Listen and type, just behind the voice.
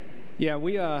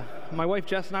Yeah, my wife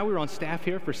Jess and I, we were on staff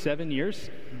here for 7 years.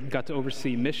 Got to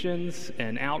oversee missions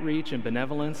and outreach and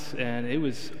benevolence, and it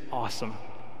was awesome.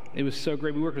 It was so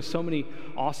great. We worked with so many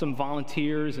awesome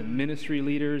volunteers and ministry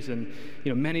leaders, and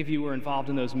many of you were involved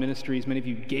in those ministries. Many of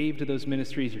you gave to those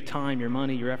ministries your time, your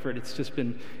money, your effort.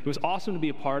 It was awesome to be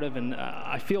a part of, and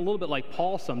I feel a little bit like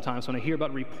Paul sometimes when I hear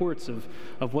about reports of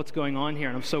what's going on here,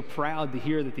 and I'm so proud to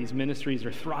hear that these ministries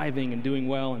are thriving and doing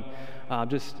well, and I'm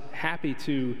just happy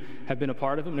to have been a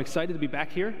part of them and excited to be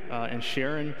back here and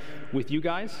sharing with you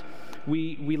guys.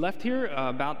 We left here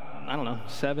about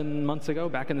 7 months ago,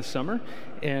 back in the summer,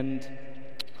 and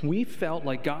we felt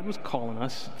like God was calling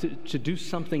us to do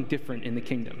something different in the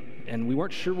kingdom. And we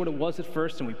weren't sure what it was at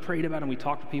first, and we prayed about it, and we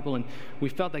talked to people, and we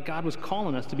felt that God was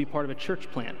calling us to be part of a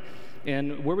church plant.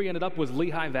 And where we ended up was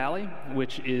Lehigh Valley,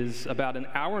 which is about an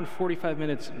hour and 45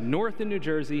 minutes north in New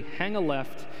Jersey. Hang a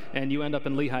left, and you end up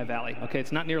in Lehigh Valley. Okay,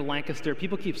 it's not near Lancaster.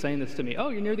 People keep saying this to me. Oh,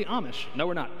 you're near the Amish. No,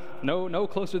 we're not. No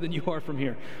closer than you are from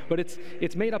here. But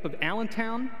it's made up of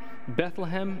Allentown,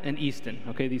 Bethlehem, and Easton.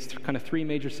 Okay, these kind of three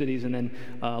major cities, and then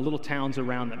little towns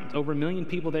around them. Over 1 million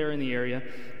people there in the area,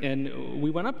 and we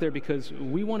went up there because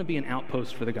we want to be an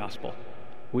outpost for the gospel.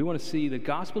 We want to see the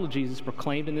gospel of Jesus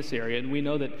proclaimed in this area, and we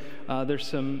know that there's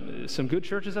some good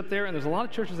churches up there, and there's a lot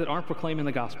of churches that aren't proclaiming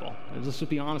the gospel. Let's just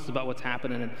be honest about what's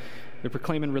happening, and they're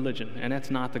proclaiming religion, and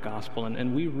that's not the gospel.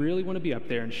 And we really want to be up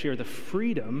there and share the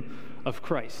freedom of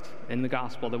Christ and the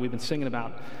gospel that we've been singing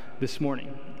about this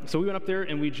morning. So we went up there,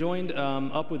 and we joined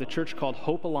up with a church called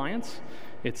Hope Alliance.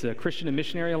 It's a Christian and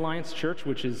Missionary Alliance church,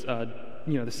 which is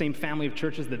the same family of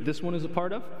churches that this one is a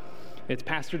part of. It's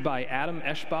pastored by Adam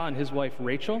Eschba and his wife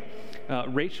Rachel.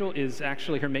 Rachel is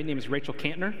actually, her maiden name is Rachel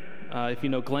Cantner. If you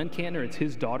know Glenn Cantner, it's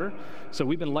his daughter. So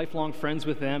we've been lifelong friends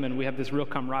with them, and we have this real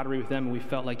camaraderie with them, and we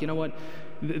felt like,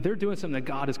 they're doing something that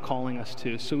God is calling us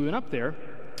to. So we went up there,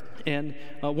 and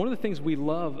one of the things we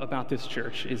love about this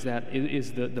church is that it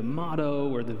is the motto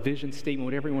or the vision statement,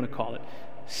 whatever you want to call it,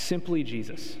 simply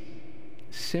Jesus.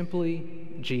 Simply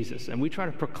Jesus. And we try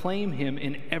to proclaim him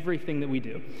in everything that we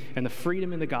do, and the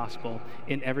freedom in the gospel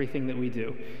in everything that we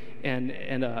do. And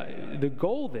the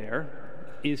goal there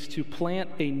is to plant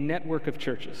a network of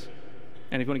churches.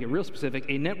 And if you want to get real specific,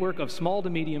 a network of small to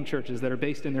medium churches that are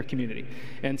based in their community.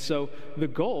 And so the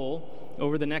goal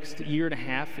over the next year and a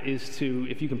half is to,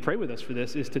 if you can pray with us for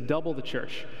this, is to double the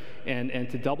church and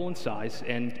to double in size.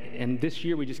 And this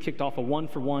year we just kicked off a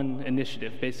 1-for-1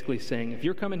 initiative, basically saying, if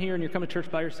you're coming here and you're coming to church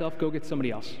by yourself, go get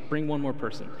somebody else. Bring one more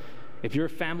person. If you're a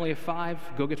family of 5,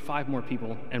 go get 5 more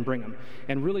people and bring them.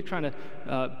 And really trying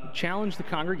to challenge the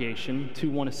congregation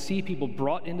to want to see people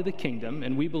brought into the kingdom.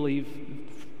 And we believe,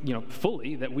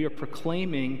 fully that we are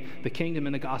proclaiming the kingdom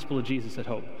and the gospel of Jesus at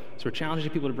Hope. So we're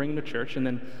challenging people to bring them to church. And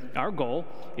then our goal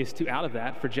is to, out of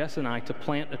that, for Jess and I to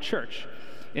plant a church.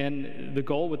 And the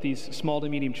goal with these small to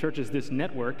medium churches, this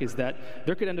network, is that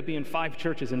there could end up being 5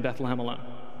 churches in Bethlehem alone.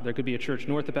 There could be a church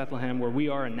north of Bethlehem where we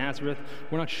are in Nazareth.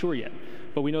 We're not sure yet.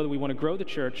 But we know that we want to grow the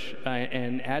church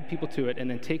and add people to it,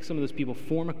 and then take some of those people,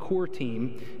 form a core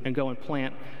team, and go and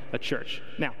plant a church.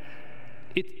 Now,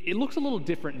 it looks a little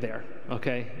different there,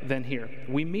 okay, than here.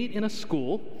 We meet in a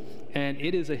school, and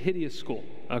it is a hideous school,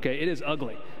 okay? It is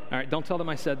ugly. All right, don't tell them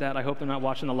I said that. I hope they're not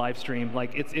watching the live stream.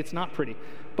 It's not pretty.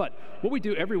 But what we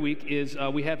do every week is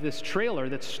we have this trailer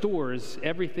that stores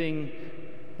everything,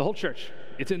 the whole church.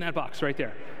 It's in that box right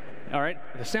there. All right,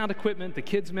 the sound equipment, the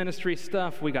kids ministry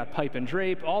stuff, we got pipe and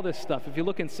drape, all this stuff. If you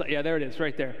look inside, yeah, there it is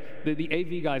right there. The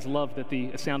AV guys love that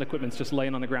the sound equipment's just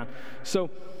laying on the ground. So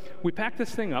we pack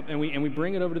this thing up and we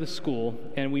bring it over to the school,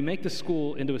 and we make the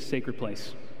school into a sacred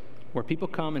place where people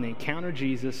come and they encounter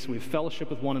Jesus, we have fellowship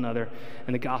with one another,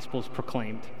 and the gospel is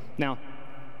proclaimed. Now,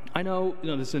 I know,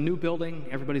 this is a new building.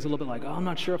 Everybody's a little bit like, I'm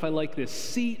not sure if I like this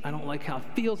seat. I don't like how it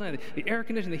feels. The air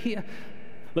conditioning, the heat.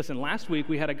 Listen, last week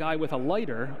we had a guy with a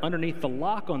lighter underneath the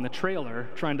lock on the trailer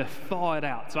trying to thaw it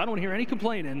out. So I don't want to hear any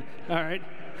complaining, all right,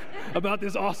 about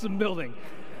this awesome building.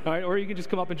 All right, or you can just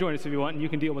come up and join us if you want, and you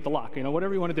can deal with the lock,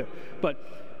 whatever you want to do. But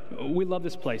we love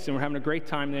this place, and we're having a great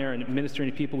time there and ministering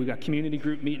to people. We've got community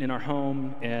group meeting in our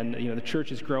home, and the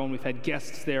church is growing. We've had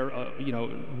guests there,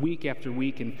 week after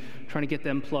week, and trying to get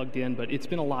them plugged in. But it's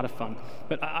been a lot of fun.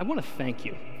 But I want to thank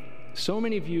you. So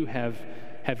many of you have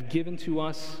given to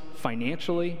us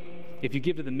financially. If you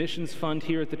give to the missions fund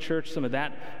here at the church, some of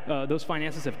that, those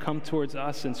finances have come towards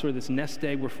us, and sort of this nest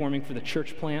egg we're forming for the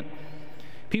church plant.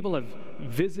 People have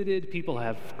visited, people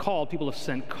have called, people have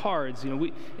sent cards.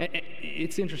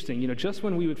 It's interesting. Just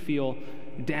when we would feel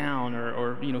down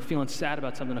or feeling sad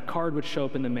about something, a card would show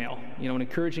up in the mail. An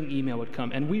encouraging email would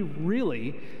come, and we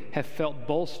really have felt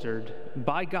bolstered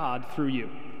by God through you.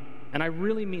 And I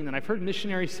really mean that. I've heard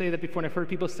missionaries say that before, and I've heard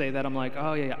people say that. I'm like,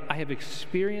 oh, yeah, I have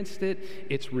experienced it.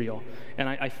 It's real. And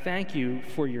I thank you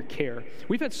for your care.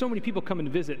 We've had so many people come and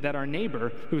visit that our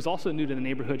neighbor, who is also new to the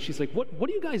neighborhood, she's like, what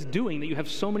are you guys doing that you have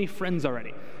so many friends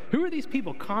already? Who are these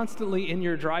people constantly in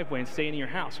your driveway and staying in your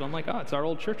house? Well, I'm like, oh, it's our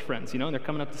old church friends, and they're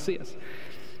coming up to see us.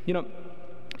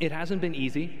 It hasn't been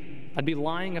easy. I'd be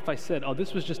lying if I said, oh,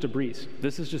 this was just a breeze.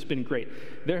 This has just been great.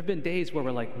 There have been days where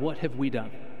we're like, what have we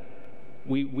done?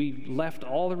 We left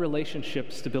all the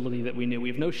relationship stability that we knew. We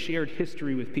have no shared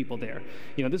history with people there.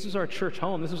 This is our church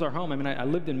home. This is our home. I mean, I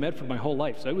lived in Medford my whole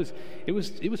life, so it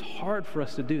was hard for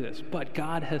us to do this. But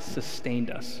God has sustained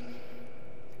us,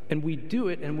 and we do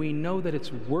it, and we know that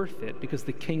it's worth it because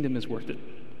the kingdom is worth it.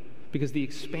 Because the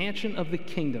expansion of the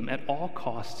kingdom at all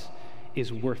costs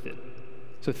is worth it.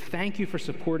 So thank you for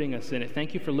supporting us in it.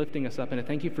 Thank you for lifting us up in it.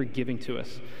 Thank you for giving to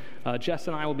us. Jess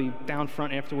and I will be down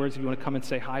front afterwards. If you want to come and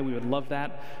say hi, we would love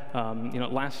that.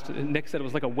 Nick said it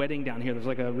was like a wedding down here. There was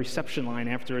like a reception line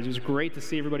afterwards. It was great to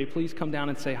see everybody. Please come down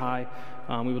and say hi.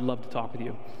 We would love to talk with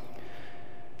you.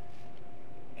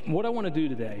 What I want to do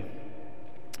today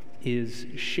is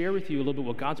share with you a little bit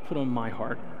what God's put on my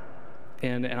heart.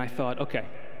 And I thought, okay,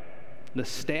 the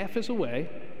staff is away.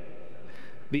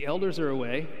 The elders are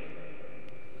away.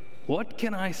 What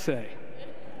can I say?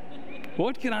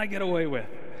 What can I get away with?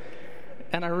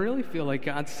 And I really feel like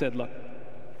God said, look,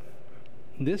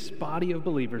 this body of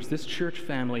believers, this church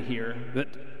family here that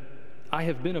I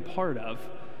have been a part of,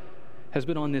 has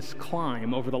been on this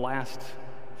climb over the last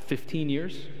 15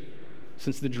 years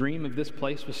since the dream of this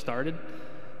place was started.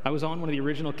 I was on one of the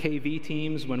original KV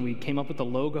teams when we came up with the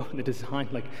logo and the design.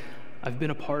 Like, I've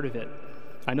been a part of it.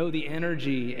 I know the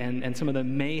energy and some of the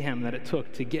mayhem that it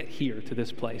took to get here to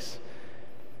this place.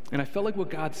 And I felt like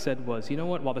what God said was, you know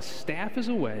what, while the staff is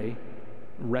away,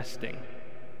 resting,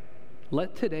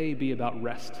 let today be about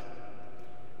rest.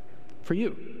 For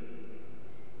you.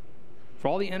 For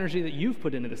all the energy that you've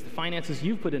put into this, the finances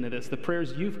you've put into this, the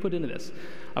prayers you've put into this,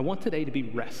 I want today to be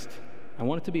rest. I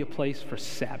want it to be a place for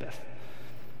Sabbath.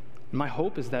 And my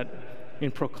hope is that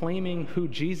in proclaiming who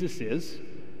Jesus is,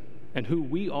 and who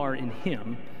we are in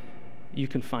him, you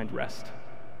can find rest.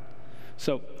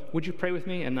 So would you pray with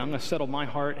me? And I'm going to settle my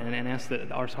heart and ask that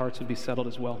our hearts would be settled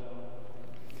as well.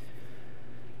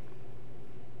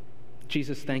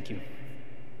 Jesus, thank you.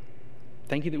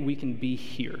 Thank you that we can be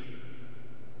here.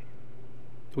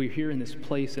 We're here in this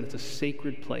place, and it's a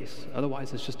sacred place.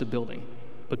 Otherwise, it's just a building.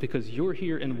 But because you're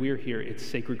here and we're here, it's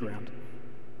sacred ground.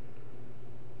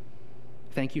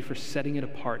 Thank you for setting it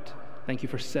apart. Thank you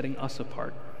for setting us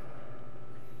apart.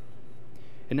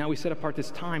 And now we set apart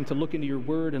this time to look into your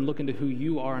word and look into who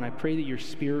you are, and I pray that your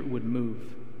spirit would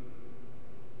move.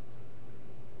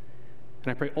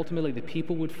 And I pray ultimately that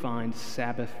people would find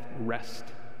Sabbath rest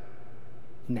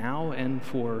now and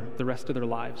for the rest of their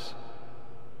lives.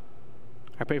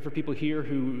 I pray for people here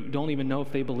who don't even know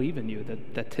if they believe in you,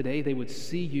 that today they would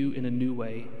see you in a new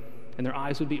way, and their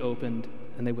eyes would be opened,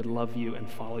 and they would love you and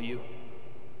follow you.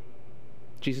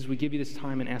 Jesus, we give you this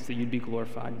time and ask that you'd be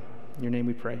glorified. In your name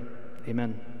we pray.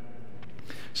 Amen.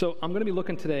 So I'm going to be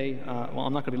looking today, I'm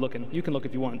not going to be looking, you can look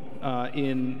if you want,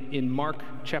 in Mark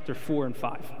chapter 4 and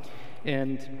 5.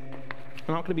 And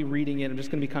I'm not going to be reading it, I'm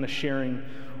just going to be kind of sharing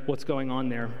what's going on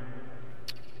there.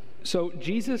 So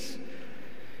Jesus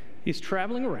is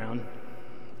traveling around,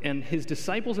 and his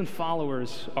disciples and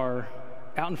followers are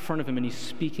out in front of him, and he's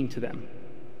speaking to them.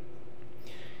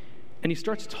 And he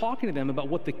starts talking to them about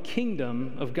what the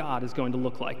kingdom of God is going to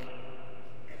look like.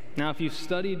 Now, if you've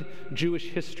studied Jewish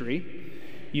history,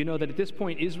 you know that at this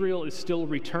point, Israel is still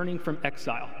returning from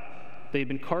exile. They've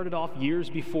been carted off years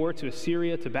before to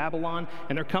Assyria, to Babylon,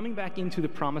 and they're coming back into the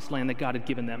promised land that God had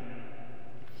given them.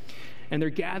 And they're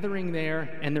gathering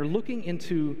there, and they're looking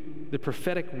into the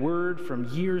prophetic word from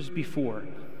years before.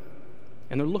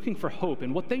 And they're looking for hope.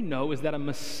 And what they know is that a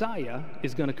Messiah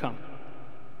is going to come.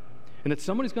 And that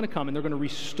somebody's going to come, and they're going to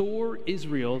restore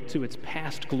Israel to its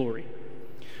past glory,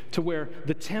 to where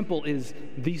the temple is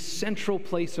the central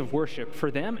place of worship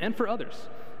for them and for others.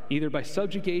 Either by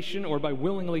subjugation or by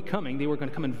willingly coming, they were going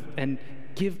to come and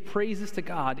give praises to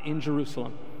God in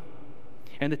Jerusalem.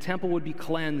 And the temple would be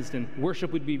cleansed, and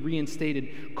worship would be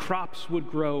reinstated. Crops would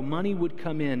grow, money would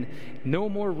come in, no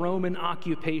more Roman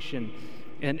occupation.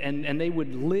 And they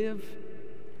would live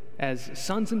as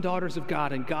sons and daughters of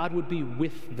God, and God would be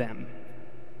with them.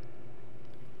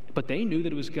 But they knew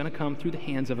that it was going to come through the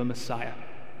hands of a Messiah.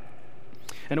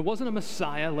 And it wasn't a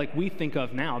Messiah like we think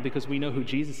of now because we know who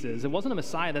Jesus is. It wasn't a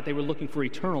Messiah that they were looking for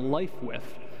eternal life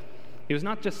with. It was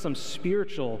not just some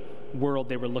spiritual world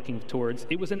they were looking towards.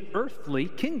 It was an earthly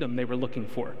kingdom they were looking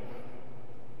for.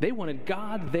 They wanted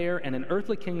God there and an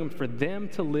earthly kingdom for them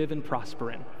to live and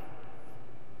prosper in.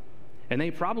 And they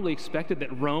probably expected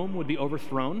that Rome would be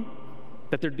overthrown,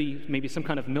 that there'd be maybe some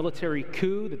kind of military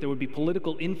coup, that there would be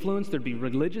political influence, there'd be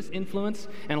religious influence,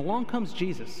 and along comes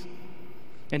Jesus.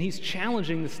 And he's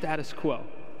challenging the status quo,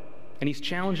 and he's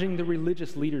challenging the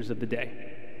religious leaders of the day.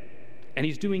 And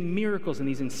he's doing miracles, and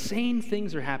these insane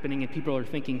things are happening, and people are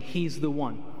thinking he's the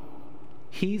one.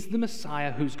 He's the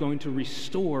Messiah who's going to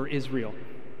restore Israel.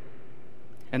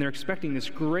 And they're expecting this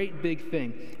great big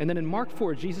thing. And then in Mark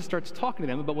 4, Jesus starts talking to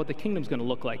them about what the kingdom's going to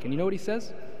look like. And you know what he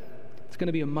says? It's going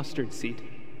to be a mustard seed.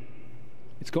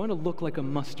 It's going to look like a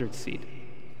mustard seed.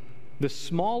 The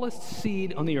smallest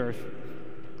seed on the earth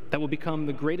that will become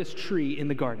the greatest tree in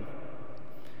the garden.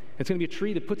 It's going to be a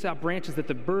tree that puts out branches that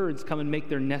the birds come and make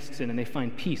their nests in, and they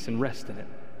find peace and rest in it.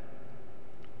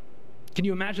 Can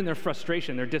you imagine their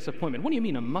frustration, their disappointment? What do you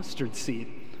mean a mustard seed?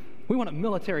 We want a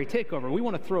military takeover. We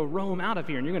want to throw Rome out of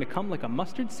here, and you're going to come like a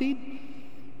mustard seed?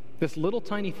 This little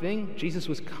tiny thing, Jesus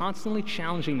was constantly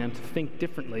challenging them to think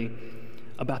differently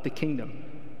about the kingdom.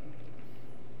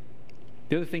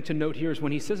 The other thing to note here is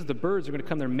when he says that the birds are going to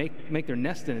come there and make their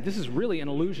nest in it, this is really an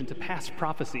allusion to past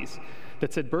prophecies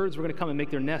that said birds were going to come and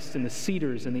make their nests in the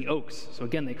cedars and the oaks. So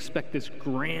again, they expect this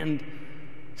grand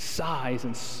size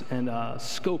and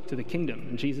scope to the kingdom.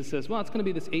 And Jesus says, well, it's going to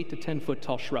be this 8 to 10 foot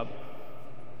tall shrub.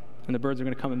 And the birds are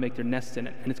going to come and make their nests in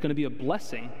it. And it's going to be a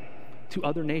blessing to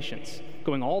other nations,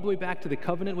 going all the way back to the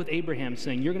covenant with Abraham,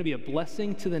 saying, you're going to be a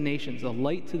blessing to the nations, a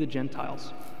light to the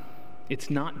Gentiles. It's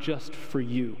not just for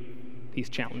you. He's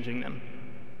challenging them.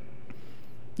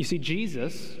 You see,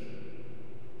 Jesus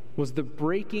was the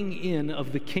breaking in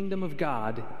of the kingdom of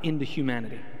God into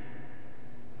humanity.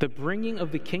 The bringing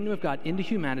of the kingdom of God into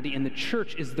humanity, and the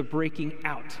church is the breaking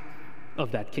out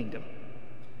of that kingdom.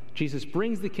 Jesus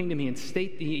brings the kingdom, he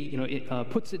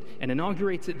puts it and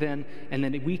inaugurates it then, and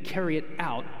then we carry it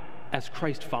out as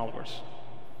Christ followers.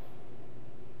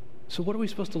 So what are we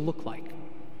supposed to look like?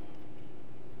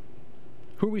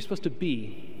 Who are we supposed to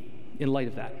be in light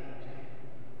of that?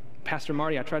 Pastor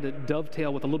Marty, I tried to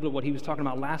dovetail with a little bit of what he was talking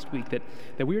about last week, that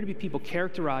we are to be people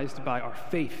characterized by our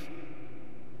faith,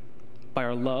 by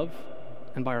our love,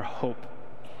 and by our hope.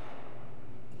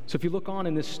 So if you look on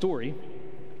in this story,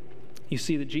 you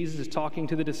see that Jesus is talking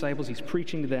to the disciples, he's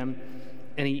preaching to them,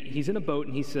 and he's in a boat,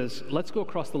 and he says, let's go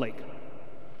across the lake.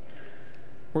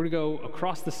 We're going to go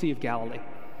across the Sea of Galilee.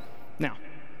 Now,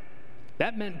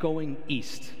 that meant going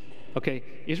east, okay?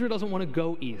 Israel doesn't want to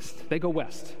go east. They go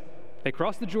west. They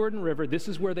cross the Jordan River. This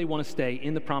is where they want to stay,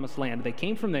 in the Promised Land. They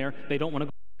came from there. They don't want to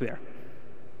go there.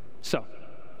 So,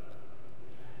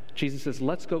 Jesus says,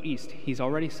 let's go east. He's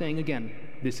already saying again,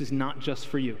 this is not just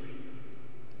for you.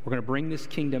 We're going to bring this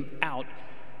kingdom out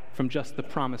from just the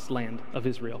Promised Land of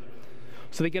Israel.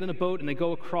 So they get in a boat and they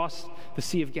go across the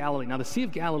Sea of Galilee. Now, the Sea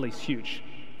of Galilee is huge.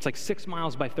 It's like 6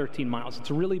 miles by 13 miles.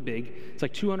 It's really big. It's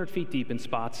like 200 feet deep in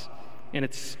spots, and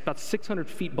it's about 600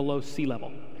 feet below sea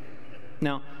level.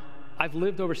 Now, I've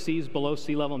lived overseas below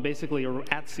sea level and basically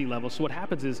at sea level. So what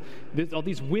happens is all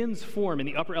these winds form in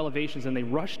the upper elevations, and they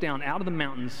rush down out of the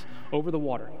mountains over the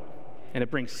water. And it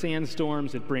brings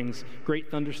sandstorms, it brings great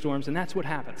thunderstorms, and that's what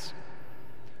happens.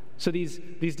 So these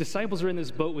disciples are in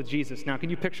this boat with Jesus. Now, can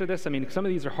you picture this? I mean, some of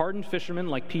these are hardened fishermen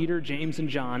like Peter, James, and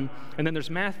John. And then there's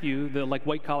Matthew, the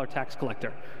white-collar tax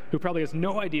collector, who probably has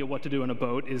no idea what to do in a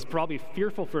boat, is probably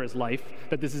fearful for his life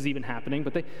that this is even happening.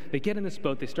 But they get in this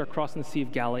boat, they start crossing the Sea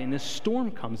of Galilee, and this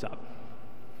storm comes up.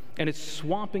 And it's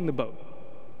swamping the boat.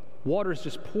 Water is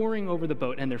just pouring over the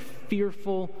boat, and they're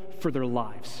fearful for their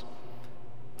lives.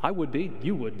 I would be.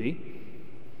 You would be.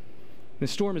 The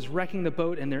storm is wrecking the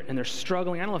boat, and they're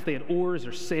struggling. I don't know if they had oars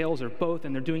or sails or both,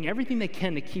 and they're doing everything they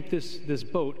can to keep this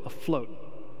boat afloat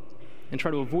and try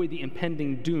to avoid the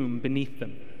impending doom beneath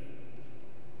them.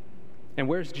 And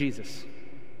where's Jesus?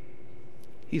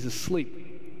 He's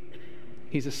asleep.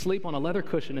 He's asleep on a leather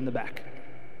cushion in the back.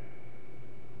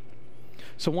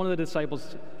 So one of the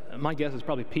disciples, my guess is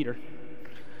probably Peter,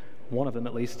 one of them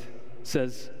at least,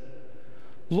 says,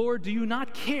 Lord, do you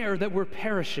not care that we're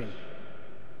perishing?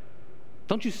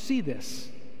 Don't you see this?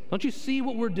 Don't you see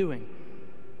what we're doing?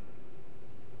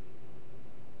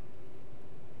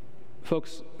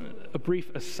 Folks, a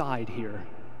brief aside here.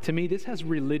 To me, this has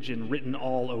religion written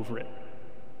all over it.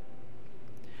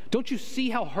 Don't you see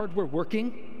how hard we're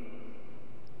working?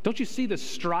 Don't you see the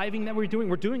striving that we're doing?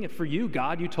 We're doing it for you,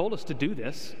 God. You told us to do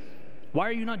this. Why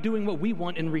are you not doing what we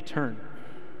want in return?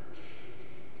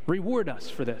 Reward us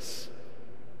for this.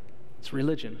 It's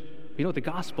religion. You know what the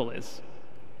gospel is?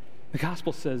 The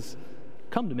gospel says,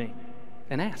 come to me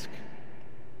and ask.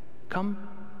 Come,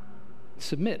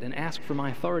 submit, and ask for my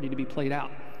authority to be played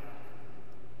out.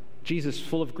 Jesus,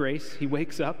 full of grace, he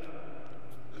wakes up,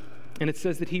 and it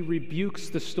says that he rebukes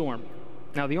the storm.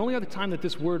 Now, the only other time that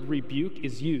this word rebuke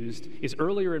is used is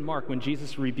earlier in Mark when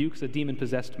Jesus rebukes a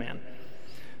demon-possessed man.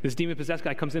 This demon-possessed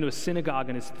guy comes into a synagogue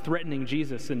and is threatening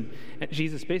Jesus, and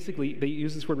Jesus basically, they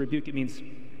use this word rebuke,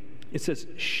 it says,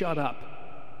 shut up,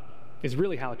 is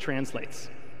really how it translates.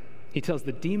 He tells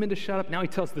the demon to shut up, now he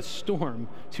tells the storm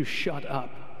to shut up.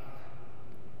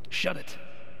 Shut it.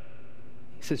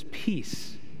 He says,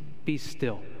 peace, be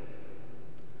still.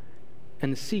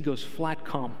 And the sea goes flat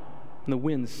calm, and the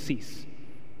winds cease.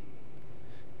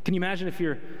 Can you imagine if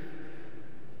you're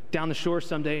down the shore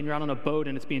someday and you're out on a boat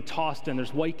and it's being tossed and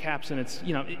there's whitecaps and it's,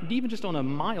 even just on a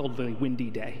mildly windy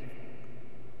day,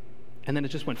 and then it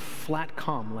just went flat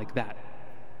calm like that.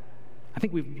 I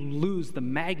think we lose the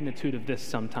magnitude of this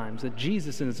sometimes, that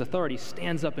Jesus in his authority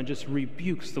stands up and just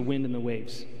rebukes the wind and the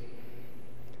waves.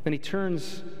 Then he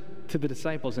turns to the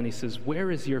disciples and he says,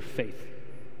 where is your faith?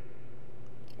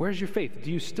 Where's your faith?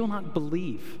 Do you still not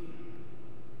believe?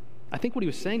 I think what he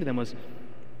was saying to them was,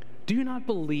 do you not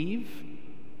believe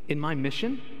in my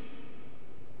mission?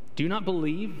 Do you not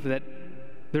believe that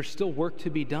there's still work to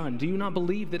be done? Do you not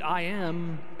believe that I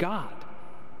am God?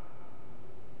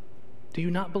 Do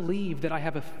you not believe that I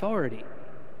have authority?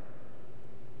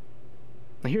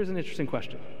 Now here's an interesting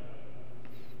question.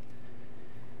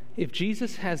 If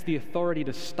Jesus has the authority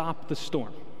to stop the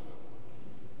storm,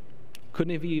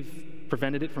 couldn't he have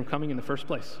prevented it from coming in the first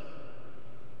place?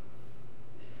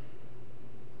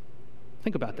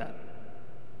 Think about that.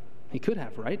 He could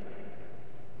have, right?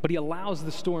 But he allows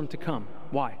the storm to come.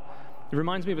 Why? It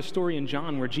reminds me of a story in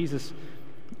John where Jesus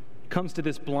comes to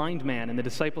this blind man and the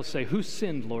disciples say, who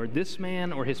sinned, Lord, this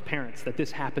man or his parents, that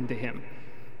this happened to him?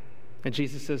 And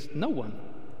Jesus says, no one.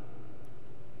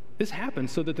 This happened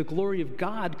so that the glory of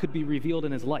God could be revealed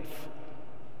in his life,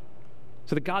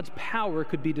 so that God's power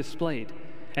could be displayed.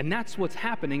 And that's what's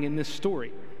happening in this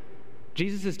story.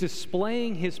 Jesus is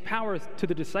displaying his power to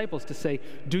the disciples to say,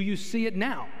 do you see it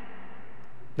now?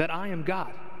 That I am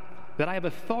God, that I have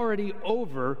authority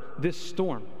over this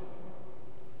storm.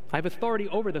 I have authority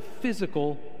over the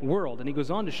physical world. And he goes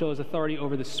on to show his authority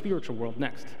over the spiritual world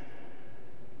next.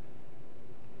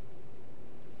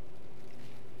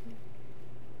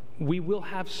 We will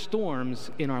have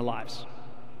storms in our lives.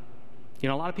 A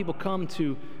lot of people come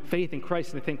to faith in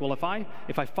Christ and they think, well,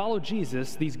 if I follow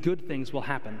Jesus, these good things will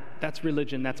happen. That's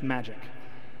religion, that's magic.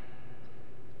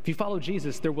 If you follow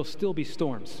Jesus, there will still be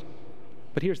storms.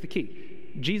 But here's the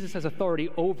key. Jesus has authority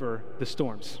over the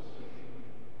storms.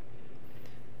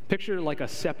 Picture like a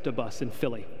SEPTA bus in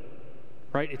Philly,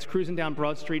 right? It's cruising down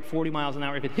Broad Street, 40 miles an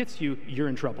hour. If it hits you, you're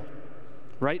in trouble,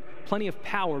 right? Plenty of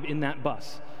power in that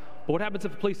bus. But what happens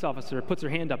if a police officer puts her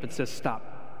hand up and says,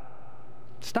 stop?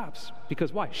 Stops.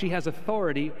 Because why? She has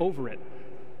authority over it.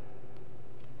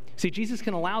 See, Jesus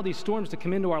can allow these storms to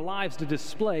come into our lives to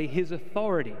display his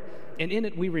authority. And in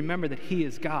it, we remember that he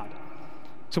is God.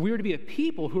 So we are to be a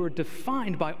people who are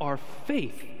defined by our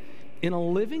faith in a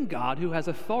living God who has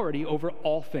authority over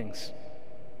all things.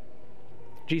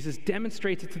 Jesus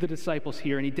demonstrates it to the disciples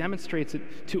here, and he demonstrates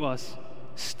it to us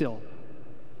still.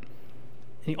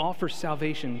 And he offers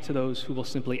salvation to those who will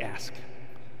simply ask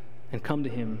and come to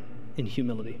him in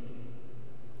humility.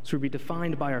 So we'll be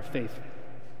defined by our faith.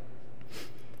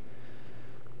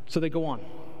 So they go on.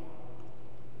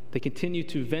 They continue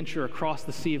to venture across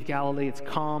the Sea of Galilee. It's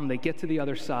calm. They get to the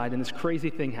other side, and this crazy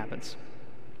thing happens.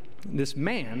 This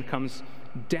man comes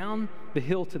down the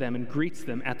hill to them and greets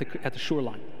them at the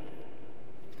shoreline.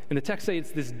 And the text says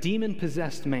it's this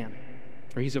demon-possessed man,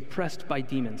 or he's oppressed by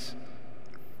demons.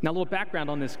 Now, a little background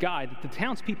on this guy. The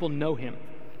townspeople know him,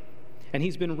 and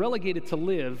he's been relegated to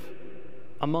live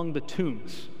among the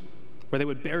tombs where they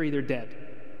would bury their dead.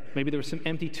 Maybe there were some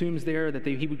empty tombs there that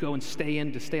he would go and stay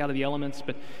in to stay out of the elements,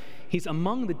 but he's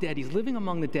among the dead. He's living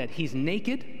among the dead. He's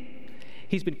naked.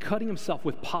 He's been cutting himself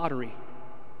with pottery.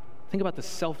 Think about the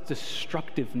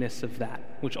self-destructiveness of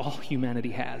that, which all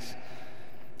humanity has,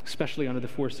 especially under the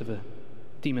force of a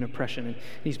demon oppression. And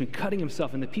he's been cutting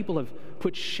himself, and the people have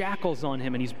put shackles on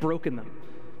him, and he's broken them.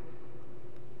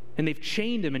 And they've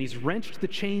chained him, and he's wrenched the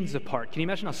chains apart. Can you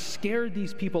imagine how scared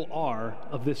these people are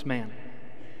of this man?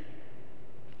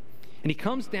 And he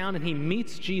comes down, and he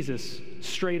meets Jesus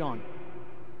straight on.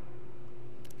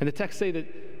 And the texts say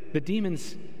that the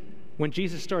demons, when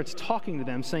Jesus starts talking to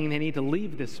them, saying they need to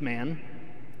leave this man,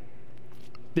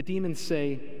 the demons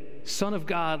say, Son of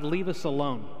God, leave us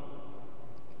alone.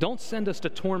 Don't send us to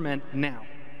torment now.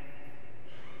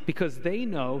 Because they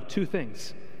know two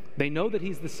things. They know that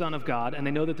he's the Son of God, and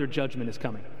they know that their judgment is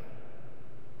coming.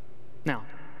 Now,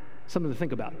 something to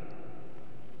think about.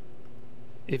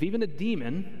 If even a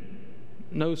demon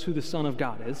knows who the Son of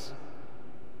God is,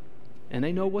 and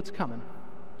they know what's coming.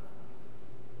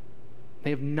 They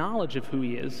have knowledge of who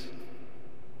he is,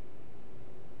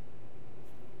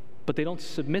 but they don't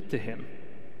submit to him.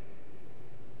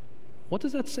 What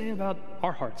does that say about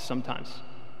our hearts sometimes?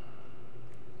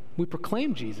 We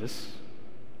proclaim Jesus,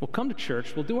 we'll come to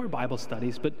church, we'll do our Bible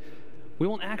studies, but we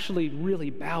won't actually really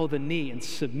bow the knee and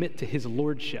submit to his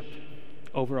lordship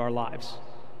over our lives.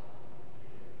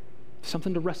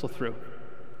 Something to wrestle through,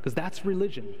 because that's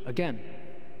religion. Again,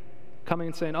 coming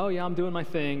and saying, oh yeah, I'm doing my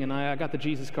thing, and I got the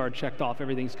Jesus card checked off,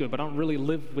 everything's good, but I don't really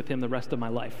live with him the rest of my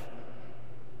life.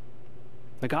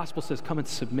 The gospel says, come and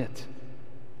submit.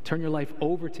 Turn your life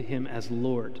over to him as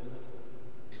Lord.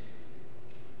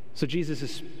 So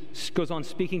Jesus goes on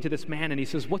speaking to this man, and he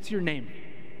says, what's your name?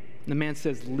 And the man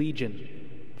says, Legion,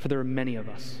 for there are many of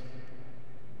us.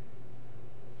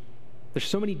 There's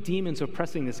so many demons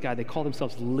oppressing this guy, they call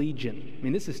themselves Legion. I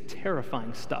mean, this is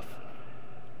terrifying stuff.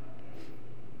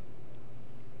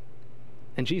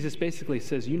 And Jesus basically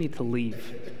says, you need to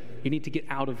leave. You need to get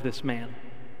out of this man.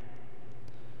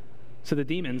 So the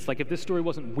demons, like if this story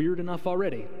wasn't weird enough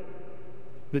already,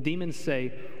 the demons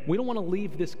say, we don't want to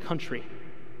leave this country.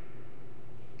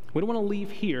 We don't want to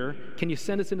leave here. Can you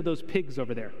send us into those pigs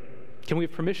over there? Can we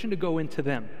have permission to go into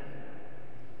them?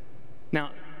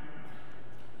 Now,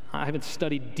 I haven't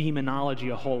studied demonology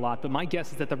a whole lot, but my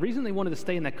guess is that the reason they wanted to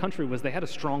stay in that country was they had a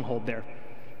stronghold there.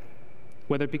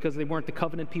 Whether because they weren't the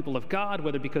covenant people of God,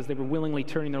 whether because they were willingly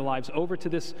turning their lives over to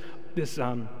this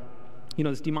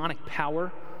demonic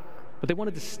power, but they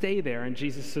wanted to stay there. And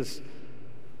Jesus says,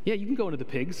 yeah, you can go into the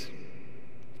pigs.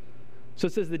 So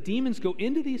it says the demons go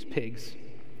into these pigs,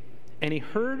 and a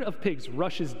herd of pigs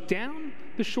rushes down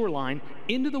the shoreline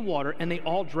into the water, and they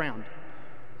all drowned.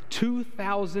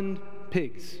 2,000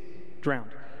 pigs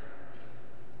drowned.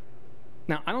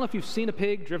 Now, I don't know if you've seen a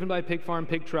pig driven by a pig farm,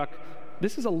 pig truck.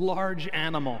 This is a large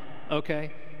animal,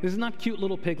 okay? This is not cute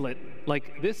little piglet.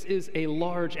 Like, this is a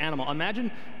large animal.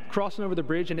 Imagine crossing over the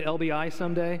bridge into LBI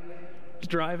someday,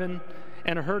 just driving,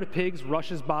 and a herd of pigs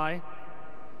rushes by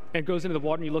and goes into the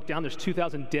water, and you look down, there's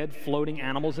 2,000 dead floating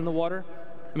animals in the water.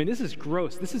 I mean, this is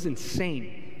gross. This is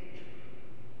insane.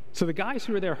 So the guys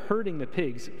who are there herding the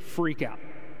pigs freak out.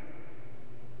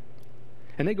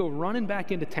 And they go running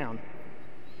back into town.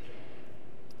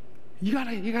 You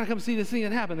gotta come see this thing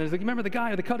that happened. There's like, remember the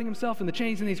guy who's cutting himself in the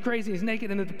chains, and he's crazy, he's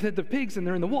naked, and the pigs, and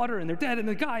they're in the water, and they're dead, and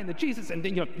the guy, and the Jesus, and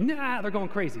they're going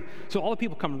crazy. So all the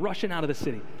people come rushing out of the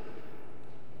city.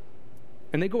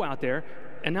 And they go out there,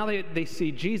 and now they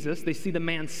see Jesus, they see the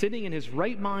man sitting in his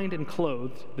right mind and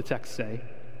clothed, the texts say,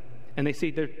 and they see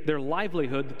their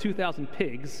livelihood, the 2,000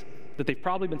 pigs that they've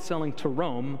probably been selling to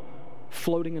Rome,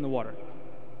 floating in the water.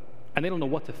 And they don't know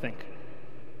what to think.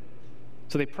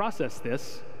 So they process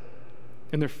this,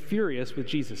 and they're furious with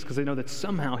Jesus because they know that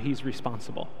somehow he's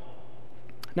responsible.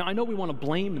 Now, I know we want to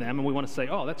blame them, and we want to say,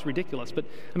 oh, that's ridiculous. But,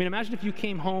 I mean, imagine if you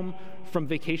came home from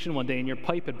vacation one day and your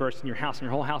pipe had burst in your house and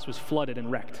your whole house was flooded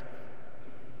and wrecked.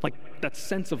 Like, that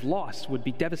sense of loss would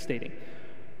be devastating.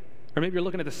 Or maybe you're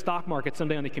looking at the stock market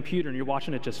someday on the computer and you're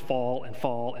watching it just fall and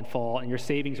fall and fall, and your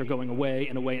savings are going away,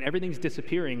 and everything's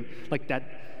disappearing. Like that,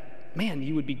 man,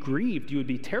 you would be grieved. You would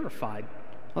be terrified.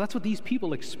 Well, that's what these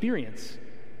people experience.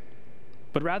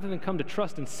 But rather than come to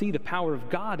trust and see the power of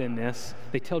God in this,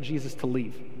 they tell Jesus to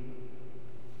leave.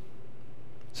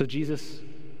 So Jesus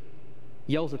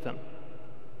yells at them.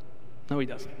 No, he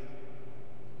doesn't.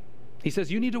 He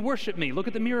says, you need to worship me. Look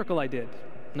at the miracle I did.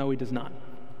 No, he does not.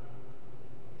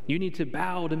 You need to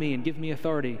bow to me and give me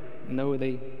authority. No,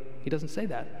 he doesn't say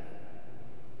that.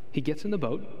 He gets in the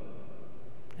boat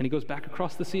and he goes back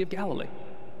across the Sea of Galilee.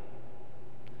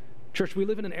 Church, we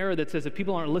live in an era that says if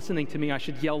people aren't listening to me, I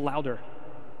should yell louder.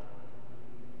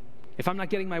 If I'm not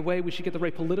getting my way, we should get the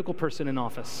right political person in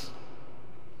office.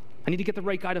 I need to get the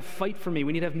right guy to fight for me.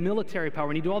 We need to have military power.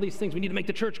 We need to do all these things. We need to make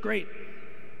the church great.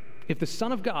 If the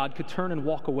Son of God could turn and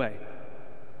walk away,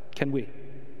 can we?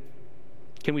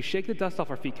 Can we shake the dust off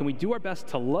our feet? Can we do our best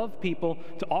to love people,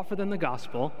 to offer them the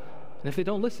gospel? And if they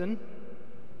don't listen,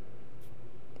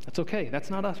 that's okay. That's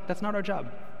not us. That's not our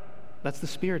job. That's the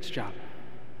Spirit's job.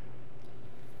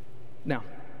 Now,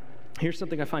 here's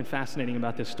something I find fascinating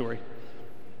about this story.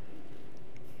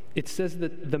 It says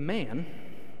that the man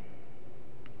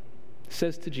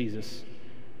says to Jesus,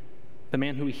 the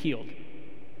man who he healed,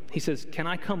 he says, can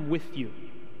I come with you?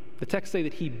 The texts say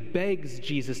that he begs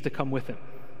Jesus to come with him.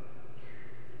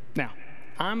 Now,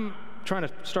 I'm trying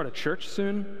to start a church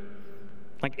soon.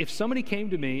 Like, if somebody came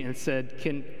to me and said,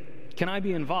 can I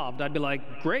be involved? I'd be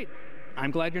like, great.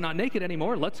 I'm glad you're not naked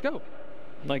anymore. Let's go.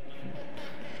 Like,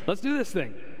 let's do this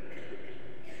thing.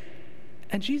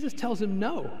 And Jesus tells him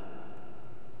no.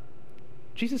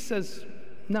 Jesus says,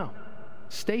 no,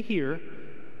 stay here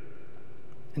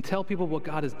and tell people what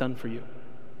God has done for you.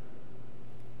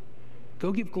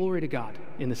 Go give glory to God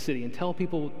in the city and tell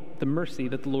people the mercy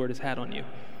that the Lord has had on you.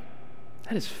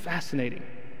 That is fascinating.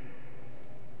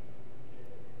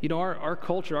 You know, our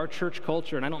culture, our church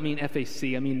culture, and I don't mean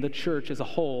FAC, I mean the church as a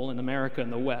whole in America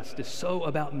and the West, is so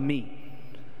about me.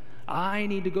 I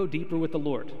need to go deeper with the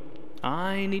Lord.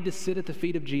 I need to sit at the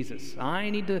feet of Jesus. I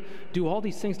need to do all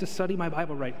these things to study my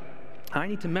Bible right. I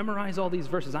need to memorize all these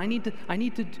verses. I need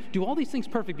to do all these things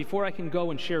perfect before I can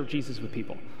go and share Jesus with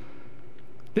people.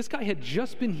 This guy had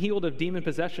just been healed of demon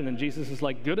possession, and Jesus is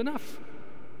like, good enough.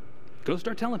 Go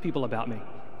start telling people about me.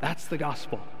 That's the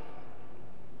gospel.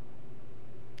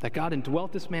 That God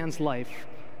indwelt this man's life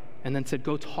and then said,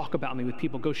 go talk about me with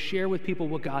people. Go share with people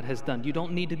what God has done. You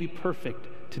don't need to be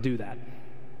perfect to do that.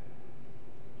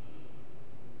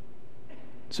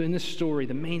 So in this story,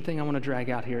 the main thing I want to drag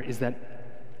out here is that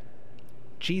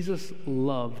Jesus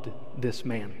loved this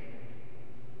man.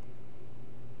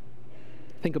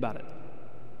 Think about it.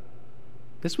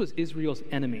 This was Israel's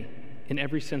enemy in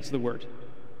every sense of the word.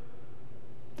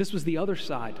 This was the other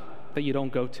side that you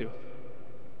don't go to.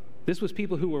 This was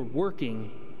people who were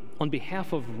working on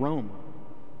behalf of Rome.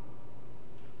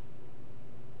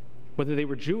 Whether they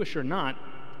were Jewish or not,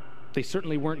 they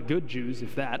certainly weren't good Jews,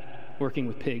 if that, working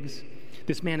with pigs.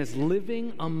 This man is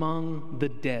living among the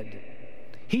dead.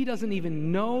 He doesn't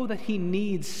even know that he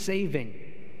needs saving.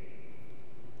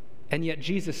 And yet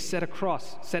Jesus set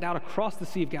out across the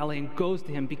Sea of Galilee and goes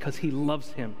to him because he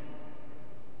loves him.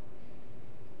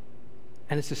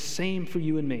 And it's the same for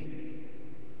you and me.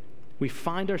 We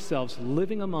find ourselves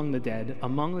living among the dead,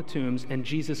 among the tombs, and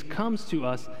Jesus comes to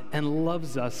us and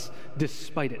loves us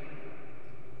despite it.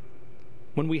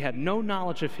 When we had no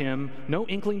knowledge of him, no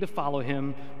inkling to follow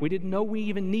him, we didn't know we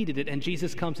even needed it, and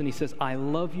Jesus comes and he says, I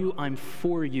love you, I'm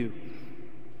for you.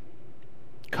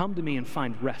 Come to me and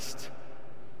find rest.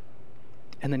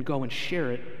 And then go and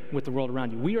share it with the world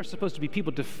around you. We are supposed to be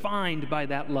people defined by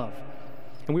that love.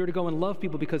 And we are to go and love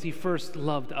people because he first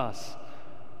loved us.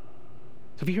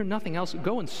 So if you hear nothing else,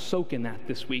 go and soak in that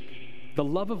this week. The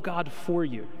love of God for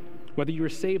you. Whether you were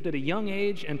saved at a young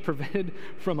age and prevented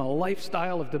from a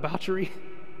lifestyle of debauchery,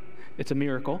 it's a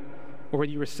miracle. Or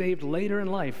whether you were saved later in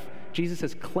life, Jesus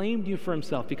has claimed you for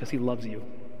himself because he loves you.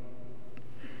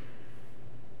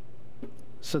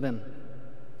 So then,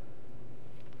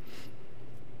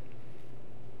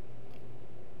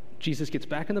 Jesus gets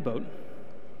back in the boat,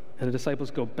 and the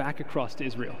disciples go back across to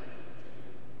Israel.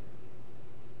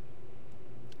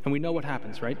 And we know what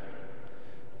happens, right?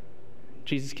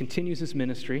 Jesus continues his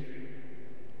ministry,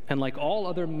 and like all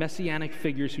other messianic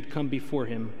figures who'd come before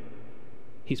him,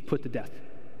 he's put to death,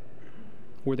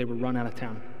 or they were run out of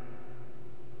town.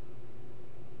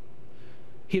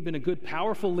 He had been a good,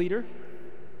 powerful leader.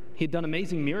 He had done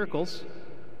amazing miracles.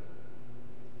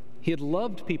 He had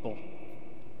loved people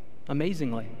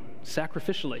amazingly,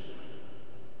 sacrificially,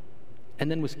 and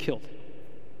then was killed.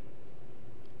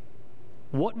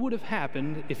 What would have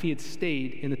happened if he had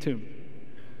stayed in the tomb?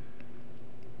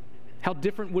 How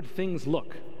different would things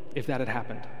look if that had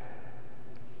happened?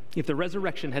 If the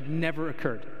resurrection had never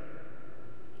occurred?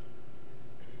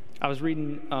 I was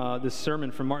reading this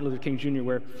sermon from Martin Luther King Jr.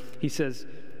 where he says,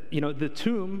 you know, the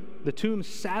tomb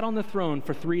sat on the throne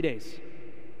for 3 days,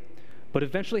 but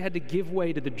eventually had to give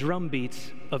way to the drum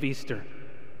beats of Easter.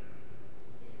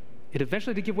 It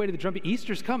eventually had to give way to the drum beat.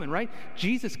 Easter's coming, right?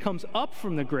 Jesus comes up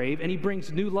from the grave and he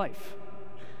brings new life.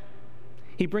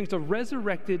 He brings a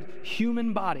resurrected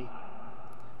human body.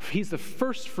 He's the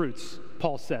first fruits,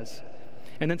 Paul says.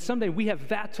 And then someday we have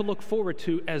that to look forward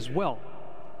to as well.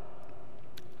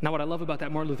 Now, what I love about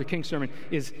that Martin Luther King sermon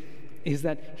is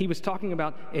that he was talking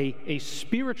about a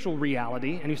spiritual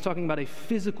reality, and he was talking about a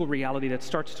physical reality that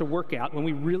starts to work out when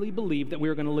we really believe that we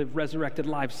are going to live resurrected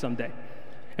lives someday,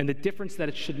 and the difference that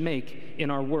it should make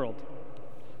in our world.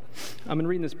 I've been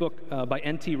reading this book by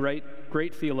N.T. Wright,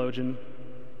 great theologian,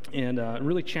 and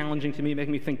really challenging to me,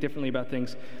 making me think differently about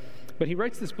things. But he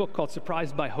writes this book called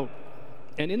Surprised by Hope.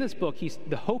 And in this book,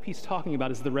 the hope he's talking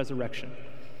about is the resurrection,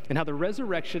 and how the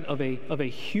resurrection of a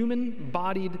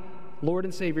human-bodied Lord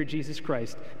and Savior Jesus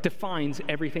Christ defines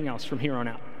everything else from here on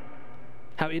out.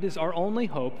 How it is our only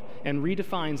hope and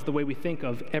redefines the way we think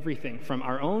of everything, from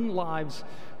our own lives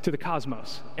to the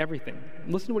cosmos, everything.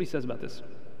 Listen to what he says about this.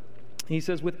 He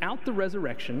says, without the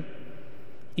resurrection,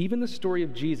 even the story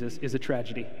of Jesus is a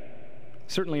tragedy,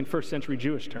 certainly in first century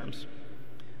Jewish terms,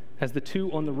 as the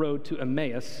two on the road to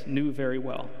Emmaus knew very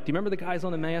well. Do you remember the guys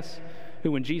on Emmaus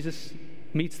who, when Jesus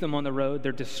meets them on the road.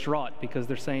 They're distraught because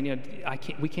they're saying,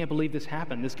 we can't believe this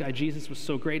happened. This guy Jesus was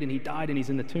so great, and he died, and he's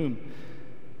in the tomb.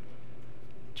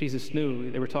 Jesus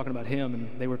knew they were talking about him,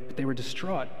 and they were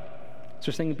distraught. So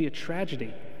they're saying it'd be a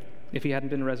tragedy if he hadn't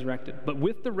been resurrected. But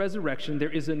with the resurrection, there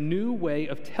is a new way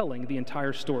of telling the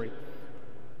entire story.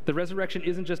 The resurrection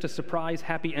isn't just a surprise,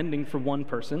 happy ending for one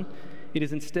person. It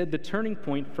is instead the turning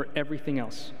point for everything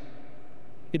else.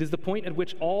 It is the point at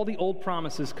which all the old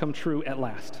promises come true at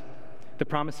last. The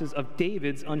promises of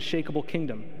David's unshakable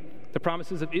kingdom. The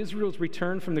promises of Israel's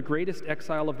return from the greatest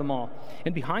exile of them all.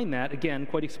 And behind that, again,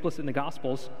 quite explicit in the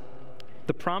Gospels,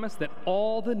 the promise that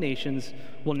all the nations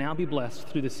will now be blessed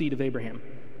through the seed of Abraham.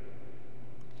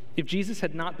 If Jesus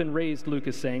had not been raised, Luke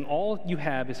is saying, all you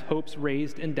have is hopes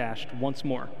raised and dashed once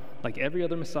more, like every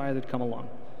other Messiah that had come along.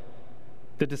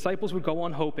 The disciples would go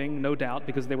on hoping, no doubt,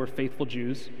 because they were faithful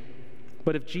Jews.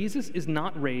 But if Jesus is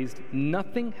not raised,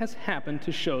 nothing has happened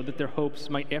to show that their hopes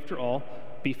might, after all,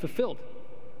 be fulfilled.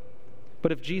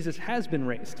 But if Jesus has been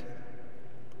raised,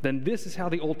 then this is how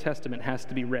the Old Testament has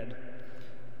to be read.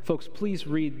 Folks, please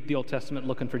read the Old Testament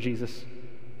looking for Jesus.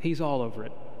 He's all over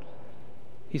it.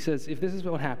 He says, if this is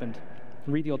what happened,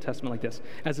 read the Old Testament like this: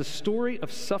 as a story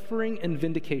of suffering and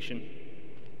vindication,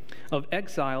 of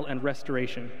exile and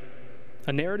restoration,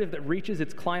 a narrative that reaches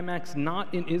its climax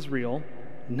not in Israel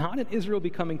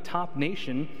becoming top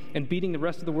nation and beating the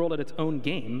rest of the world at its own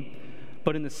game,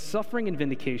 but in the suffering and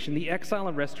vindication, the exile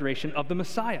and restoration of the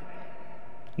Messiah,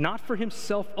 not for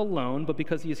himself alone, but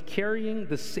because he is carrying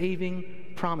the saving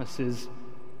promises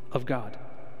of God.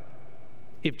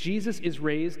 If Jesus is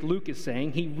raised, Luke is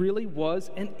saying, he really was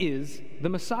and is the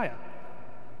Messiah.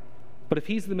 But if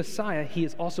he's the Messiah, he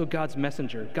is also God's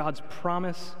messenger, God's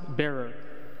promise bearer,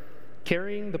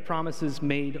 carrying the promises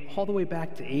made all the way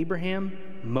back to Abraham,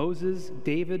 Moses,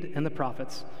 David, and the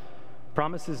prophets.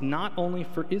 Promises not only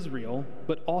for Israel,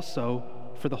 but also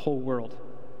for the whole world.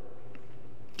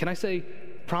 Can I say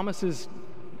promises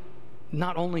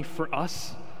not only for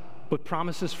us, but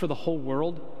promises for the whole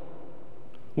world?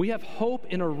 We have hope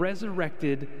in a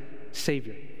resurrected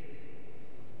Savior.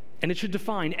 And it should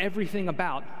define everything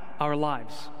about our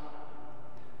lives.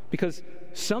 Because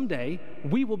someday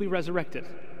we will be resurrected.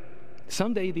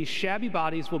 Someday these shabby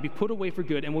bodies will be put away for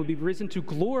good and will be risen to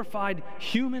glorified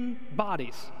human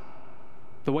bodies,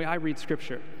 the way I read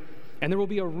Scripture. And there will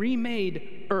be a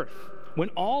remade earth when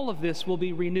all of this will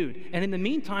be renewed. And in the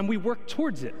meantime, we work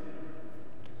towards it.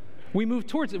 We move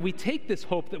towards it. We take this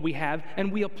hope that we have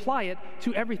and we apply it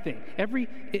to everything.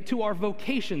 To our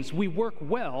vocations, we work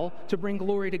well to bring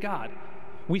glory to God.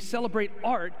 We celebrate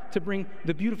art to bring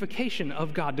the beautification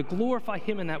of God, to glorify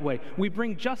Him in that way. We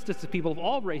bring justice to people of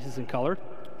all races and color.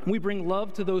 We bring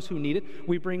love to those who need it.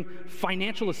 We bring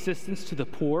financial assistance to the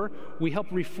poor. We help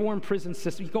reform prison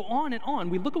systems. We go on and on.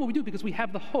 We look at what we do because we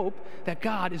have the hope that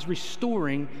God is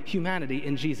restoring humanity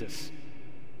in Jesus.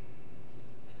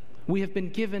 We have been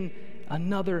given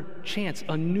another chance,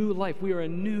 a new life. We are a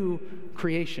new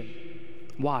creation.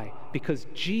 Why? Because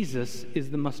Jesus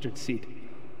is the mustard seed.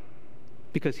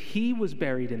 Because he was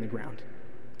buried in the ground.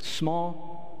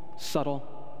 Small, subtle,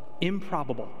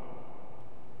 improbable,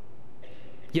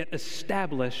 yet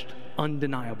established,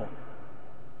 undeniable.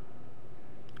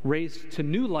 Raised to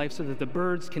new life so that the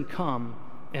birds can come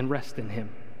and rest in him.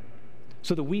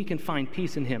 So that we can find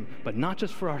peace in him, but not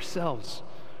just for ourselves,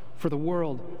 for the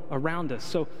world around us.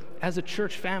 So as a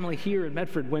church family here in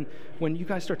Medford, when you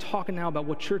guys start talking now about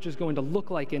what church is going to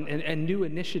look like and new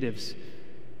initiatives,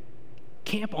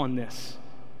 camp on this.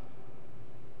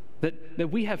 That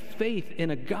we have faith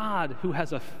in a God who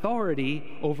has authority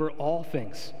over all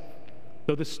things.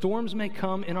 Though the storms may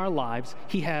come in our lives,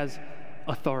 he has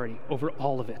authority over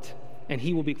all of it, and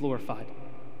he will be glorified.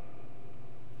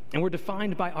 And we're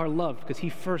defined by our love, because he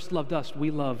first loved us,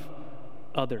 we love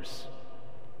others.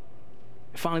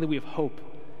 Finally, that we have hope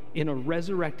in a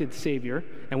resurrected Savior,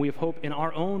 and we have hope in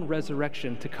our own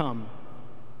resurrection to come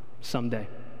someday.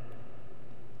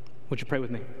 Would you pray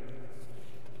with me?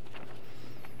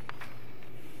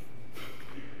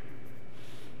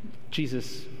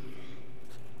 Jesus,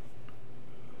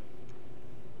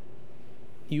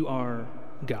 you are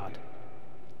God.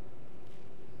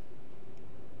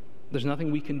 There's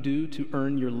nothing we can do to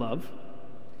earn your love,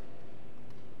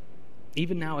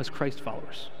 even now as Christ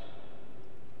followers.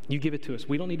 You give it to us.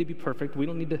 We don't need to be perfect. We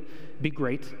don't need to be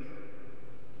great.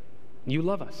 You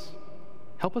love us.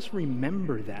 Help us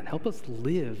remember that. Help us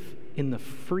live in the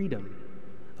freedom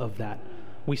of that.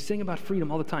 We sing about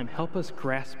freedom all the time. Help us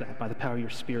grasp that by the power of your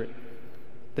Spirit,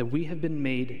 that we have been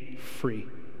made free.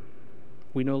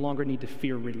 We no longer need to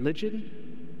fear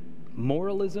religion,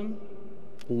 moralism,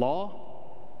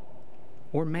 law,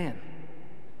 or man.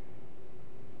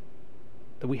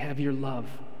 that we have your love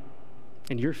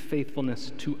and your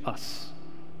faithfulness to us.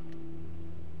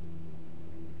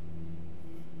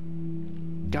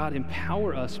 God,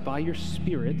 empower us by your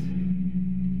Spirit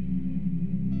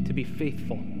to be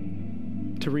faithful,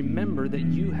 to remember that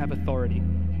you have authority.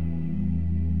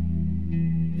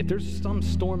 If there's some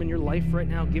storm in your life right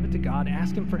now, give it to God.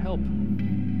 Ask him for help.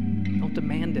 Don't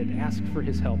demand it. Ask for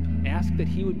his help. Ask that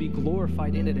he would be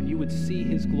glorified in it and you would see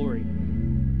his glory.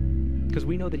 Because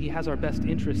we know that he has our best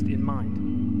interest in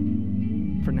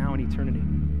mind for now and eternity.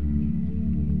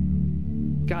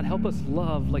 God, help us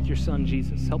love like your son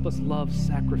Jesus. Help us love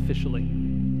sacrificially.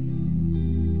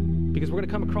 Because we're going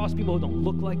to come across people who don't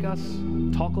look like us,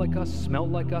 talk like us, smell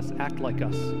like us, act like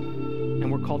us.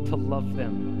 And we're called to love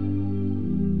them.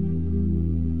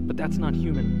 But that's not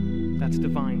human. That's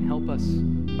divine. Help us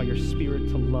by your Spirit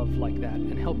to love like that.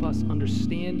 And help us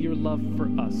understand your love for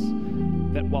us.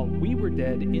 That while we were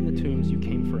dead in the tombs, you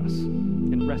came for us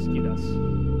and rescued us.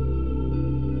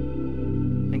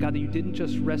 And God, that you didn't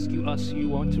just rescue us, you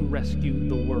want to rescue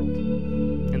the world.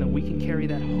 And that we can carry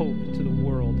that hope to the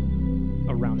world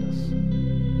around us.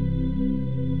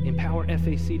 Empower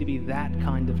FAC to be that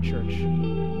kind of church,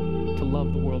 to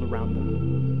love the world around them.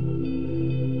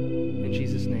 In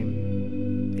Jesus'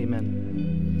 name, amen.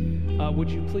 Would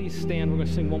you please stand? We're going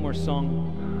to sing one more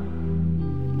song.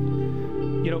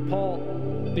 You know,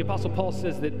 the Apostle Paul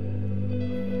says that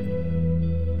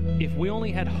if we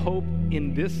only had hope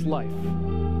in this life,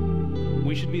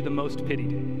 we should be the most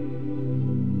pitied.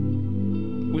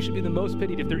 We should be the most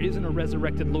pitied if there isn't a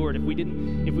resurrected Lord, if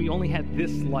we only had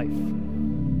this life.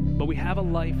 But we have a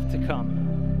life to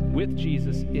come with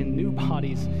Jesus in new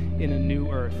bodies, in a new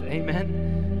earth.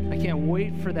 Amen? I can't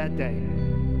wait for that day.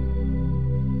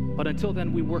 But until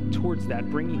then, we work towards that,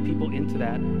 bringing people into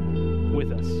that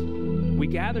with us. We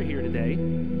gather here today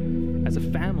as a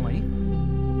family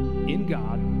in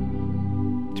God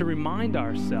to remind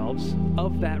ourselves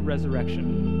of that resurrection.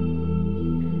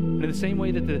 And in the same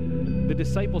way that the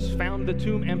disciples found the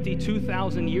tomb empty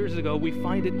 2,000 years ago, we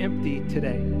find it empty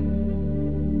today.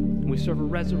 And we serve a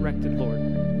resurrected Lord.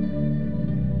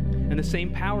 And the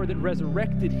same power that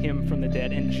resurrected him from the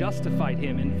dead and justified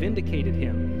him and vindicated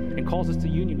him and calls us to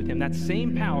union with him, that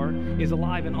same power is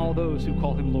alive in all those who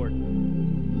call him Lord.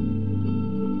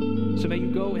 So may you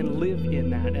go and live in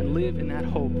that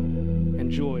hope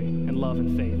and joy and love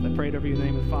and faith. I pray it over you in the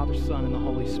name of the Father, Son, and the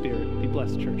Holy Spirit. Be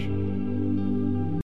blessed, church.